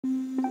Yeah,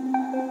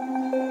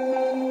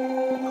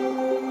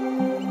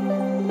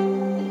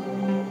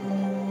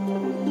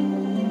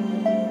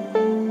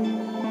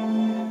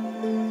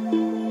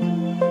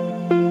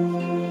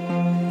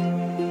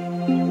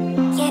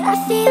 I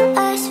feel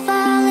us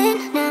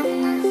falling now.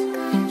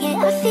 Yeah,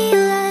 I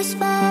feel us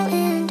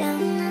falling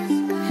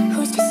down.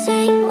 Who's to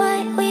say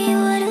what we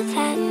would have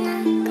had?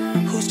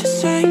 Who's to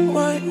say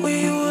what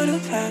we would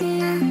have had?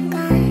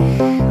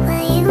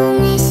 Will you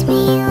miss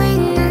me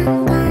when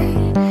I'm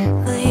gone?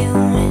 Will you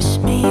miss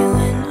me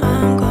when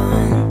I'm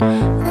gone?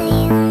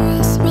 Will you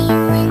miss me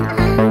when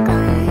I'm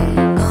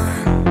gone?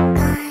 Gone.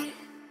 Gone.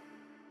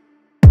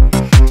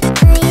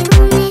 Will you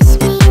miss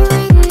me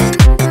when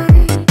I'm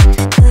gone?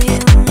 Will you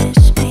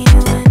miss me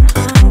when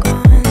I'm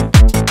gone?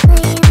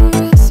 Will you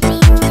miss me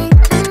when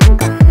I'm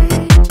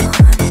gone?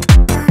 Gone.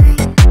 Gone.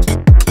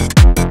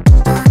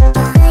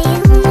 Will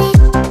you miss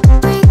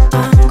when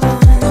I'm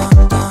gone.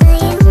 Will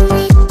you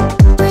miss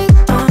when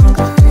I'm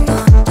gone.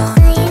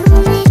 Will you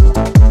miss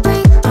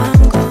when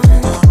I'm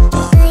gone.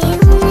 Will you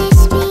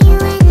miss me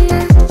when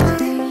I'm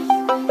gone?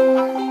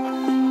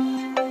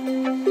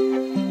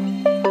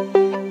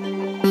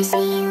 Miss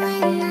me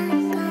when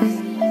I'm gone.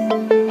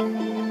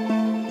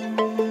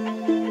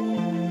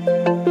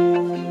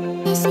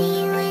 Miss me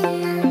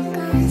when I'm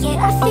gone.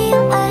 Yeah, I feel